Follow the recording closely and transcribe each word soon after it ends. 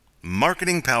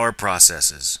Marketing Power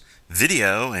Processes,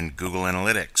 Video and Google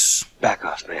Analytics. Back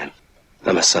off, man.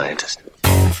 I'm a scientist.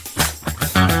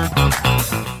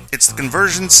 It's the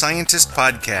Conversion Scientist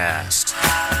Podcast.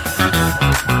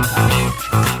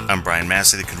 I'm Brian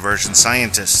Massey, the Conversion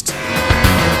Scientist.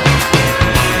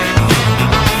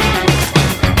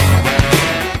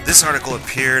 This article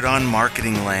appeared on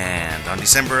Marketing Land on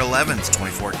December 11th,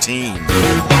 2014.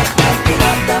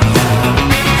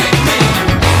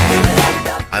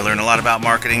 I learn a lot about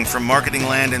marketing from Marketing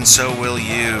Land, and so will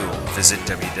you. Visit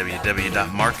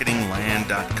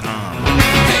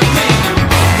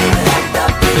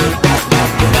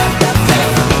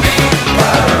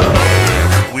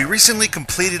www.marketingland.com. We recently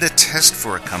completed a test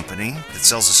for a company that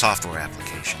sells a software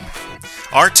application.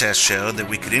 Our test showed that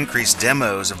we could increase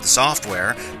demos of the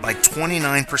software by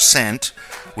 29%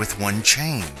 with one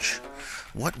change.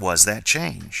 What was that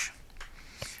change?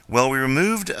 Well, we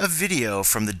removed a video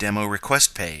from the demo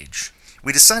request page.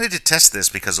 We decided to test this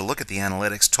because a look at the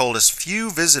analytics told us few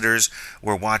visitors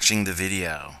were watching the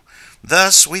video.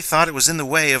 Thus, we thought it was in the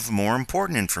way of more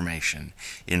important information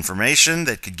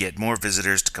that could get more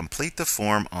visitors to complete the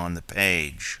form on the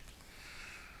page.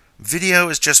 Video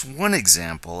is just one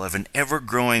example of an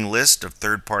ever-growing list of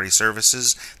third-party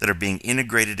services that are being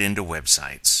integrated into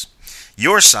websites.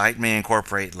 Your site may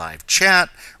incorporate live chat,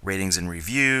 ratings and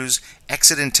reviews,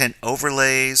 exit intent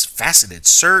overlays, faceted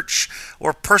search,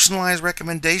 or personalized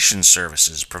recommendation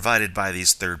services provided by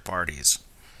these third parties.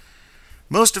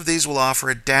 Most of these will offer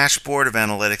a dashboard of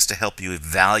analytics to help you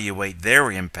evaluate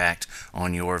their impact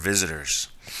on your visitors.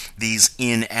 These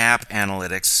in-app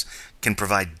analytics can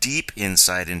provide deep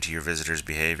insight into your visitors'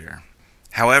 behavior.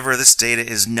 However, this data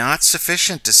is not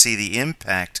sufficient to see the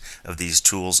impact of these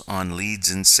tools on leads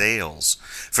and sales.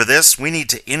 For this, we need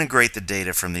to integrate the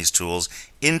data from these tools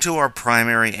into our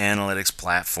primary analytics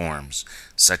platforms,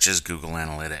 such as Google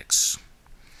Analytics.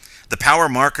 The Power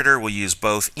Marketer will use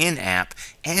both in-app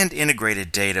and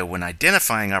integrated data when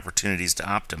identifying opportunities to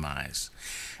optimize.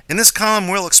 In this column,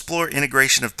 we'll explore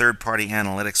integration of third-party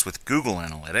analytics with Google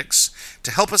Analytics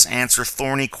to help us answer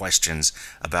thorny questions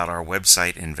about our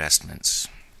website investments.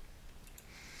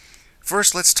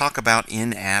 First, let's talk about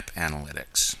in-app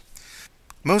analytics.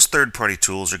 Most third-party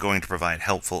tools are going to provide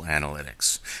helpful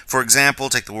analytics. For example,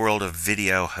 take the world of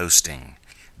video hosting.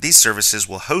 These services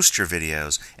will host your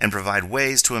videos and provide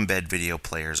ways to embed video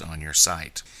players on your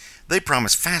site. They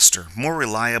promise faster, more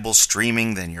reliable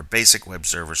streaming than your basic web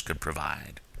servers could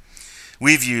provide.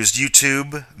 We've used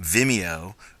YouTube,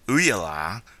 Vimeo,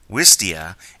 Ooyala,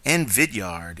 Wistia, and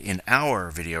Vidyard in our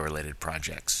video-related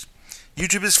projects.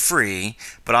 YouTube is free,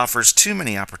 but offers too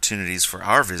many opportunities for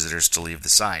our visitors to leave the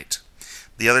site.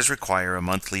 The others require a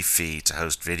monthly fee to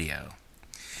host video.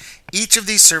 Each of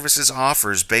these services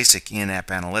offers basic in-app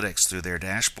analytics through their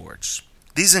dashboards.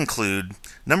 These include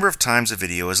number of times a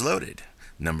video is loaded,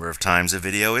 number of times a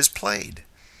video is played,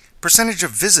 percentage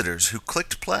of visitors who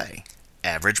clicked play,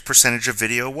 average percentage of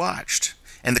video watched,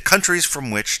 and the countries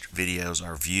from which videos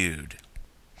are viewed.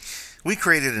 We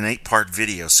created an 8-part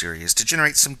video series to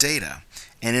generate some data,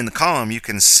 and in the column you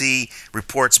can see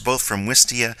reports both from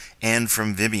Wistia and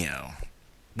from Vimeo.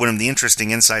 One of the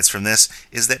interesting insights from this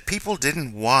is that people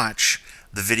didn't watch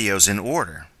the videos in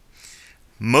order.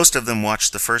 Most of them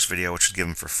watched the first video, which was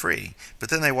given for free, but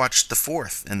then they watched the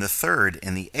 4th and the 3rd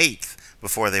and the 8th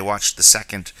before they watched the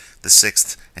 2nd, the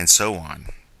 6th, and so on.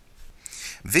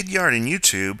 Vidyard and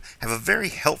YouTube have a very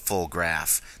helpful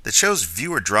graph that shows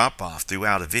viewer drop-off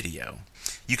throughout a video.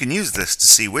 You can use this to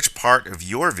see which part of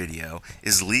your video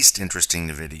is least interesting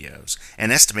to videos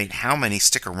and estimate how many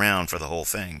stick around for the whole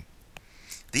thing.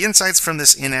 The insights from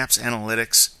this in-apps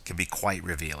analytics can be quite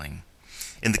revealing.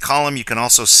 In the column, you can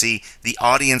also see the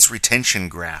audience retention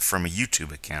graph from a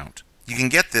YouTube account. You can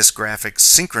get this graphic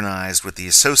synchronized with the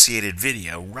associated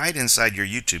video right inside your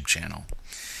YouTube channel.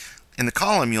 In the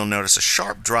column, you'll notice a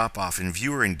sharp drop-off in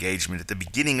viewer engagement at the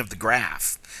beginning of the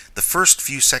graph, the first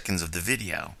few seconds of the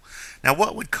video. Now,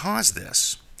 what would cause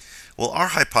this? Well, our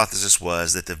hypothesis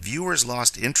was that the viewers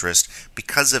lost interest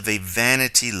because of a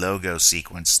vanity logo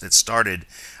sequence that started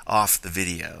off the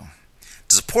video.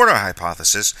 To support our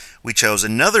hypothesis, we chose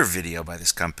another video by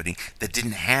this company that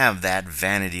didn't have that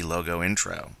vanity logo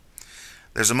intro.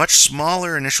 There's a much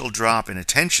smaller initial drop in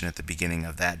attention at the beginning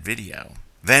of that video.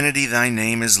 Vanity, thy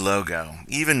name is logo.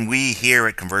 Even we here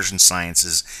at Conversion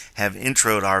Sciences have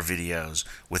introed our videos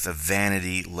with a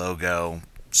vanity logo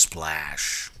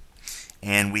splash.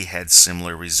 And we had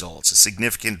similar results, a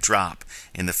significant drop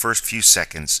in the first few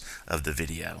seconds of the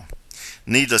video.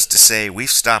 Needless to say, we've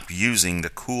stopped using the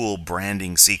cool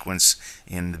branding sequence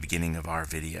in the beginning of our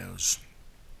videos.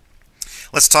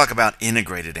 Let's talk about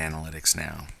integrated analytics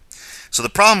now. So the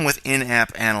problem with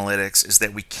in-app analytics is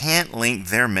that we can't link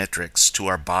their metrics to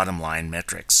our bottom line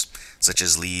metrics, such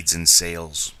as leads and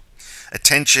sales.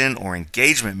 Attention or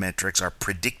engagement metrics are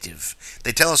predictive.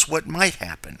 They tell us what might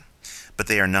happen, but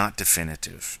they are not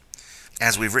definitive.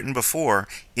 As we've written before,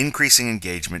 increasing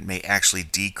engagement may actually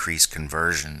decrease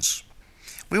conversions.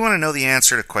 We want to know the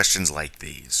answer to questions like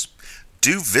these.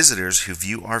 Do visitors who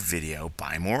view our video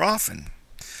buy more often?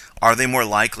 Are they more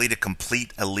likely to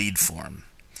complete a lead form?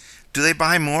 Do they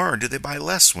buy more or do they buy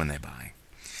less when they buy?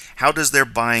 How does their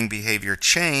buying behavior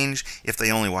change if they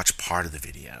only watch part of the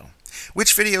video?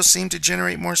 Which videos seem to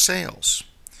generate more sales?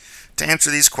 To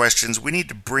answer these questions, we need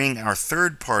to bring our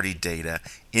third-party data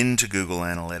into Google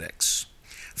Analytics.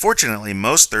 Fortunately,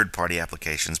 most third-party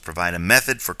applications provide a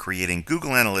method for creating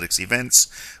Google Analytics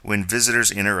events when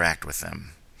visitors interact with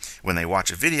them, when they watch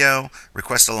a video,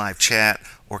 request a live chat,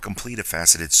 or complete a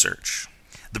faceted search.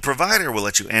 The provider will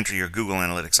let you enter your Google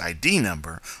Analytics ID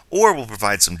number or will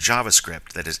provide some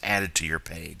JavaScript that is added to your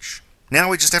page. Now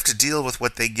we just have to deal with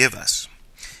what they give us.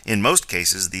 In most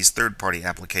cases, these third-party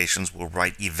applications will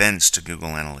write events to Google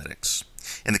Analytics.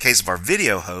 In the case of our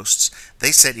video hosts,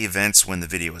 they set events when the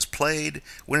video is played,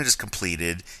 when it is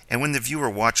completed, and when the viewer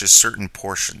watches certain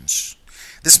portions.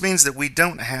 This means that we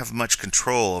don't have much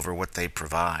control over what they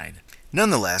provide.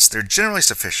 Nonetheless, they're generally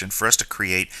sufficient for us to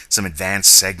create some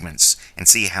advanced segments and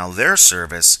see how their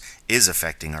service is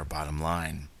affecting our bottom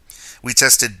line. We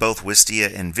tested both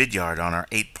Wistia and Vidyard on our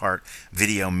 8-part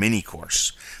video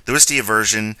mini-course. The Wistia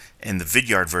version and the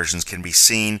Vidyard versions can be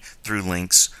seen through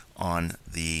links on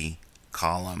the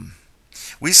column.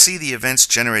 We see the events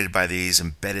generated by these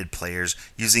embedded players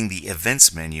using the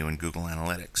Events menu in Google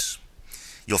Analytics.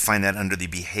 You'll find that under the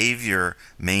Behavior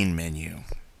main menu.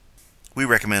 We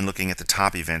recommend looking at the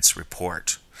Top Events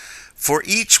report. For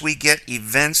each, we get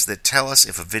events that tell us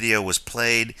if a video was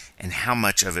played and how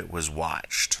much of it was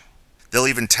watched. They'll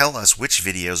even tell us which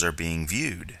videos are being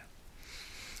viewed.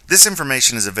 This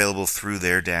information is available through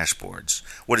their dashboards.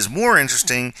 What is more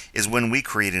interesting is when we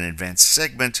create an advanced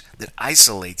segment that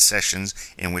isolates sessions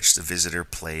in which the visitor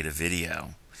played a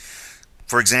video.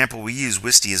 For example, we use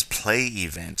Wistia's Play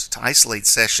event to isolate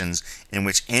sessions in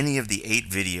which any of the 8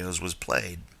 videos was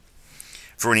played.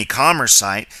 For an e-commerce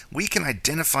site, we can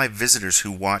identify visitors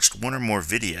who watched one or more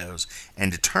videos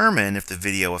and determine if the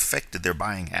video affected their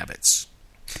buying habits.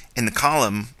 In the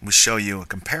column, we show you a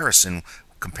comparison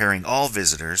comparing all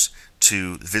visitors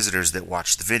to visitors that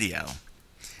watched the video.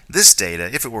 This data,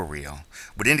 if it were real,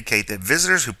 would indicate that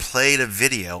visitors who played a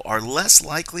video are less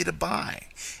likely to buy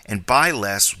and buy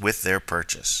less with their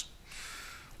purchase.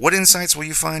 What insights will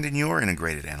you find in your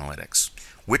integrated analytics?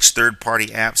 Which third-party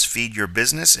apps feed your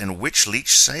business and which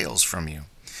leech sales from you?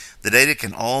 The data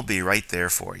can all be right there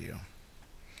for you.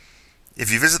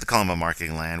 If you visit the column of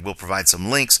Marketing Land, we'll provide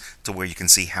some links to where you can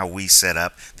see how we set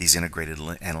up these integrated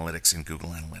analytics in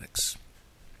Google Analytics.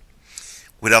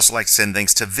 We'd also like to send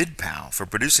thanks to VidPal for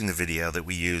producing the video that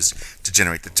we use to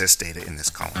generate the test data in this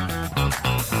column.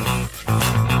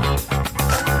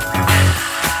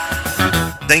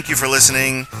 Thank you for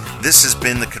listening. This has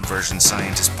been the Conversion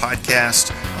Scientist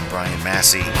Podcast. I'm Brian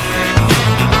Massey.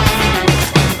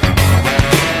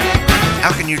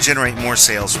 How can you generate more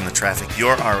sales from the traffic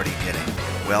you're already getting?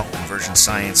 Well, Conversion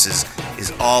Sciences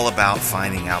is all about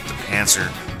finding out the answer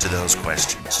to those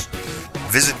questions.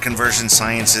 Visit Conversion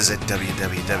Sciences at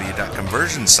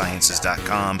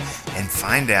www.conversionsciences.com and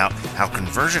find out how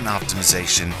conversion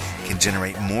optimization can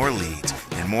generate more leads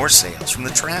and more sales from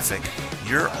the traffic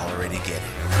you're already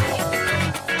getting.